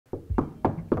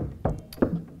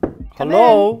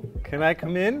Hello, can I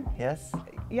come in? Yes.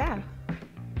 Yeah.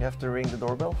 You have to ring the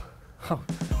doorbell.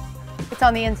 It's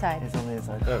on the inside. It's on the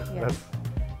inside. Oh, Yeah. that's...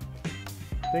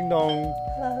 Ding dong.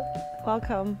 Hello.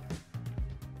 Welcome.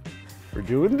 We're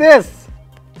doing this.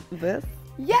 This?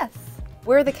 Yes.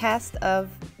 We're the cast of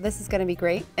This Is Gonna Be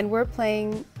Great, and we're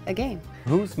playing a game.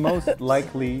 Who's most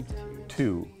likely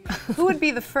to? Who would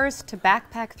be the first to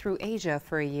backpack through Asia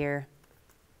for a year?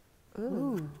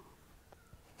 Ooh.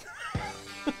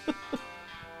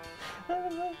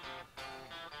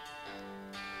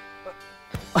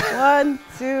 1,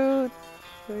 2,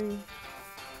 3.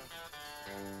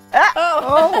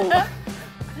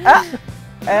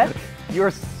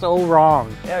 You're so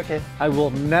wrong. Yeah, okay. I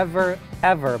will never,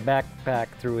 ever backpack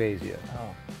through Asia.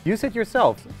 Oh. You said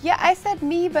yourself. Yeah, I said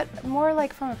me, but more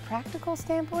like from a practical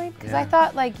standpoint. Because I Yeah.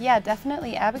 thought, like, yeah,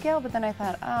 definitely Abigail, but then I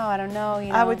thought, oh, I don't know, you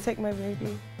know. I would take my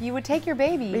baby. You would take your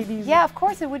baby. Baby. Yeah, of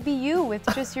course it would be you with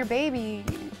just your baby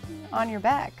on your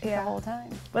back the Yeah. whole time.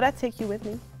 But I'd take you with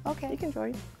me. Okay. You can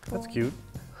join. That's cute.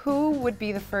 Who would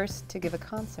be the first to give a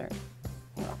concert?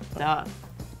 Nah.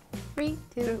 3,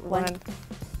 2, 1.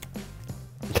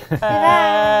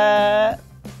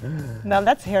 Now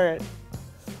let's hear it.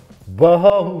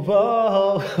 Whoa,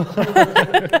 whoa.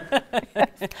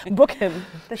 Book him.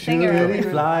 The singer. Shooty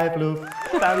fly blue.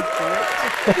 Sounds good.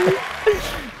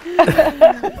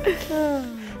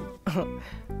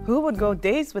 Who would go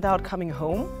days without coming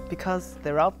home because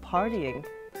they're out partying?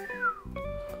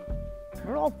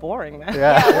 We're all boring, man.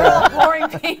 Yeah. We're all boring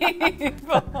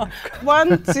people.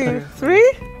 1, 2,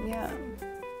 3. Yeah.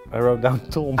 I wrote down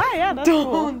Tom. Ah, yeah, that's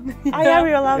cool. Ah, yeah,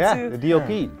 we're allowed Yeah, to. the DOP.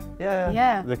 Yeah.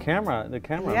 Yeah. The camera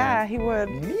Yeah, man. he would.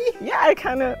 Yeah,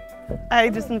 I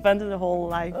just invented a whole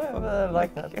life. I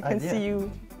like that I can idea. see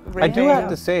you. I do raving have up.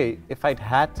 to say, if I'd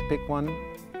had to pick one,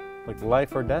 like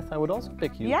life or death, I would also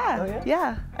pick you. Yeah, Oh, yeah?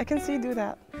 yeah, I can see you do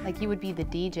that. Like you would be the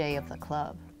DJ of the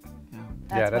club.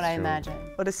 That's Yeah, what that's I true. imagine.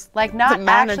 But it's Like not the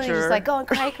actually manager. just like going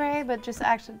cray cray, but just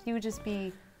actually you would just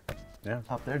be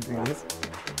Up there doing this.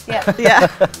 yeah. Yeah,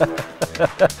 But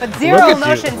zero Look at you.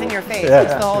 emotions in your face. Yeah.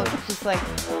 It's the whole just like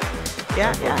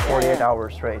yeah, yeah. 48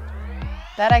 hours straight.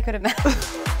 that I could imagine.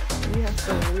 We have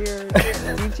some weird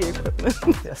DJ equipment.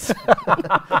 Yes.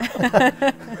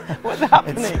 What's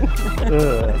happening?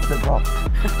 It's the drop.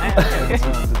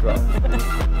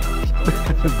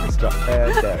 Stop.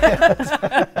 And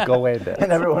death. Go and death.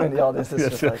 And everyone in the audience is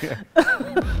just like, It's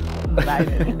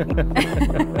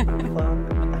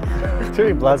a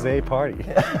very blasé party.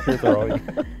 You're throwing.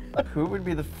 who would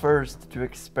be the first to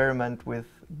experiment with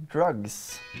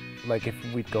drugs? Like if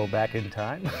we'd go back in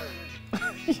time?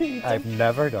 I've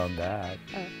never done that.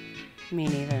 Me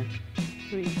neither.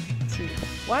 3, 2,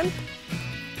 1.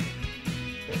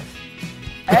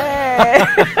 Hey!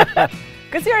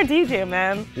 Because you're a DJ,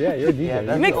 man. Yeah, you're a DJ. Yeah,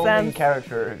 that's Makes the only sense.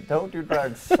 character. Don't do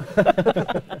drugs.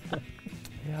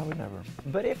 Yeah, I would never.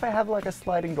 But if I have like a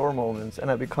sliding door moment and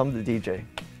I become the DJ,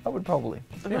 I would probably.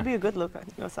 It would be a good look.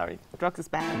 No, sorry. Drugs is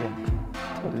bad.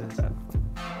 Yeah. I'll do this.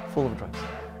 Full of drugs.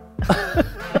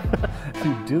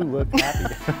 You do look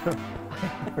happy.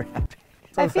 We're happy.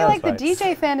 I feel like the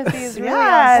satisfied. DJ fantasy is really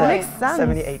Yeah, on it point. makes sense.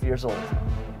 78 years old.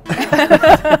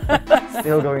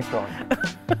 Still going strong.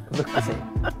 Look the same.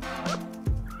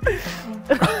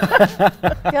 I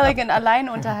feel like an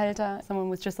Alleinunterhalter, someone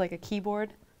with just like a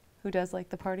keyboard who does like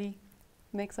the party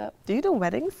mix-up. Do you do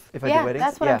weddings? If I Yeah, do weddings,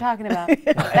 that's what yeah. I'm talking about.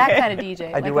 That kind of DJ,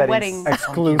 I like do a weddings. wedding.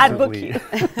 Exclusively. I'd book you.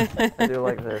 I do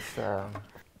like this.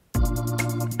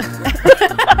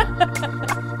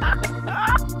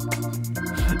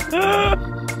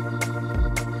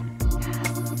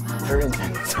 Very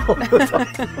intense all the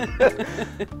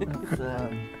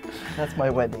time. That's my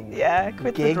wedding. Yeah,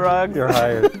 quit the Gig. drugs. You're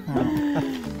hired.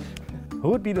 Who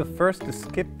would be the first to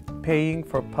skip paying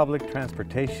for public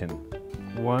transportation?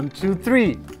 1, 2,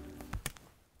 3.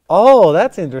 Oh,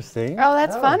 that's interesting. Oh,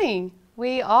 that's Oh. funny.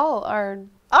 We all are.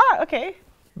 Ah, okay.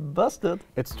 Busted.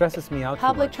 It stresses me out too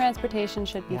Public much. transportation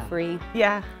should be Yeah. free,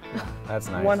 Yeah, That's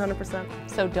nice. 100%.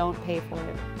 so don't pay for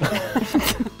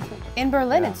it. In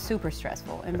Berlin, Yeah. it's super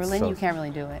stressful. In It's Berlin, so you can't really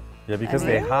do it. Yeah, because I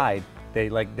they mean- hide. They're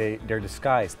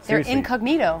disguised. They're Seriously.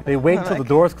 incognito. They wait till the Like-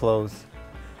 doors close.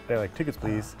 They're like, tickets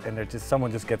please, and they're just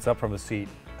someone just gets up from a seat,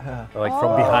 or like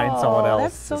from behind someone Oh, else.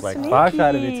 that's so It's like sneaky.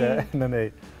 "Varscheidewitte," and then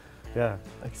they, yeah.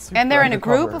 Like super And they're in a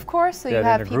group, undercover. of course, so Yeah, you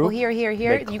they're have in a people group. here.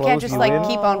 They You close can't just you like in.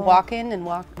 keep on walking and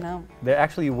walk. No. They're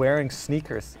actually wearing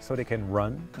sneakers so they can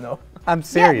run. No. I'm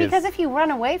serious. Yeah, because if you run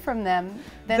away from them,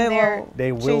 then They they're. will-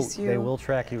 they will, chase you. they will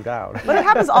track you down. But it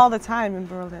happens all the time in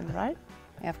Berlin, right?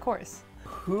 Yeah, of course.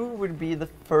 Who would be the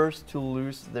first to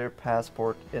lose their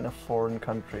passport in a foreign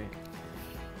country?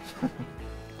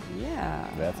 Yeah.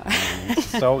 That's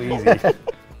easy. So easy.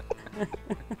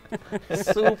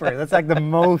 Super. That's like the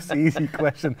most easy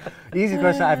question. Easy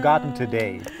question I've gotten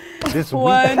today. This week.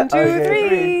 1, 2,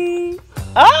 Okay, 3.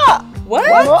 Ah!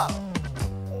 What?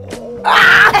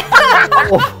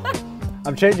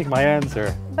 I'm changing my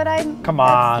answer. But I'm. Come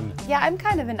on. Yeah, I'm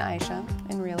kind of an Aisha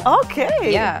in real life.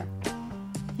 Okay. Yeah.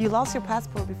 You lost your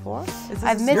passport before? Is this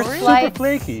I've a missed story? flight. Super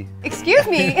flaky. Excuse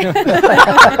me.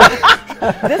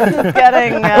 This is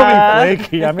getting. I mean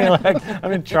flaky. I mean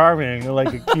like charming,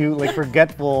 like a cute, like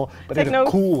forgetful, but Take in a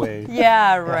notes. cool way.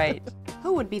 Yeah, right.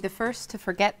 Who would be the first to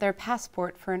forget their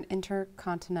passport for an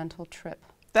intercontinental trip?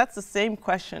 That's the same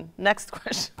question. Next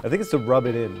question. I think it's to rub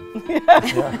it in.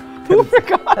 Who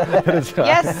forgot?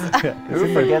 Yes.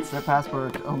 Who forgets their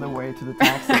passport on the way to the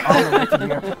taxi, on the way to the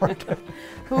airport?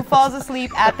 Who falls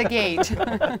asleep at the gate?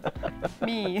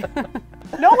 Me.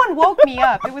 No one woke me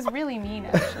up. It was really mean,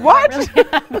 actually. What? That really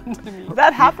happened to me.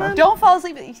 That happened? Don't fall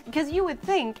asleep, because you would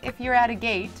think if you're at a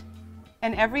gate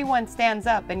and everyone stands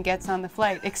up and gets on the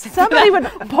flight, except Somebody for would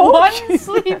that poke one you.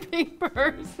 sleeping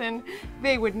person,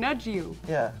 they would nudge you.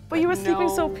 Yeah. But you were sleeping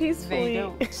so No, peacefully. They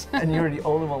don't. And you're the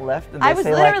only one left. And I they was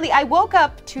say literally, I woke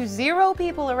up to 0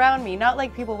 people around me, not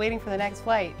like people waiting for the next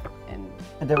flight. And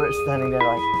they were standing there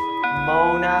like,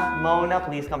 Mona,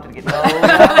 please come to the gate.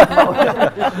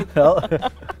 Mona, Mona.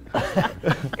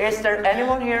 Is there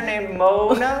anyone here named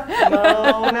Mona?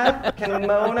 Mona, can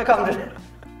Mona come to the...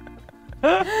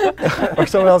 Or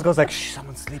someone else goes like, shh,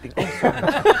 someone's sleeping. Oh, sorry.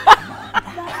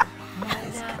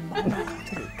 Guys, can Mona come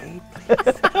to the gate,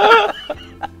 please?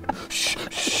 Shh,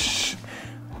 shh.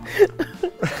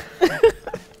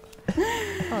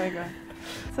 Oh my god.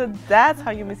 So that's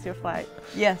how you miss your flight.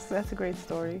 Yes. That's a great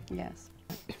story. Yes.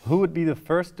 Who would be the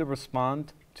first to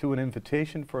respond to an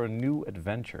invitation for a new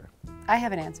adventure? I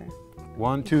have an answer.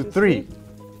 1, 2, 3.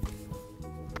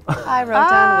 I wrote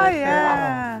down with her.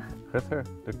 yeah. With her,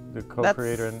 the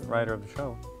co-creator and writer of the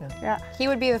show. Yeah. He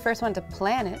would be the first one to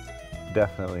plan it.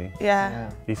 Definitely.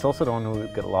 Yeah. He's also the one who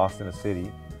would get lost in a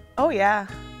city. Oh yeah.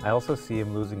 I also see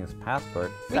him losing his passport.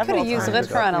 We could have used times.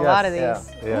 Rutger on a lot of these. Yes,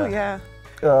 Oh yeah.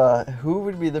 Who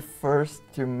would be the first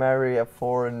to marry a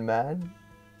foreign man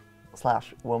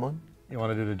 / woman? You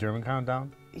want to do the German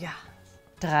countdown? Yeah.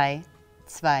 3,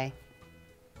 2, 1.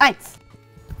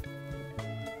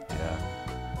 Yeah.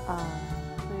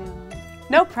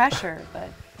 No pressure, but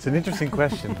It's an interesting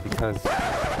question because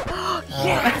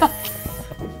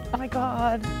Oh my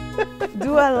god.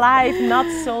 Do a live, not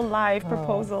so live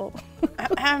proposal.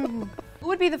 who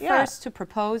would be the Yeah. first to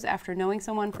propose after knowing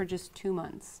someone for just 2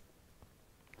 months?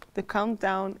 The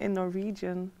countdown in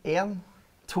Norwegian. 1,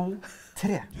 2,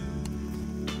 3.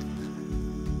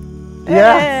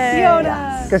 yes,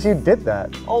 Jonas! because you did that.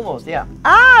 Almost, yeah.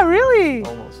 Ah, really?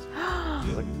 Almost.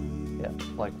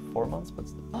 Like 4 months, but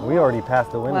still. We already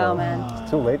passed the window. Wow, man. It's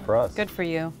too late for us. Good for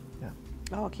you.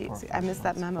 Oh, okay. See, I missed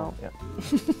that memo. Yeah.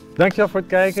 Dankjewel voor het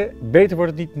kijken. Beter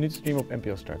wordt het niet. Nu te streamen op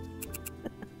NPO Start.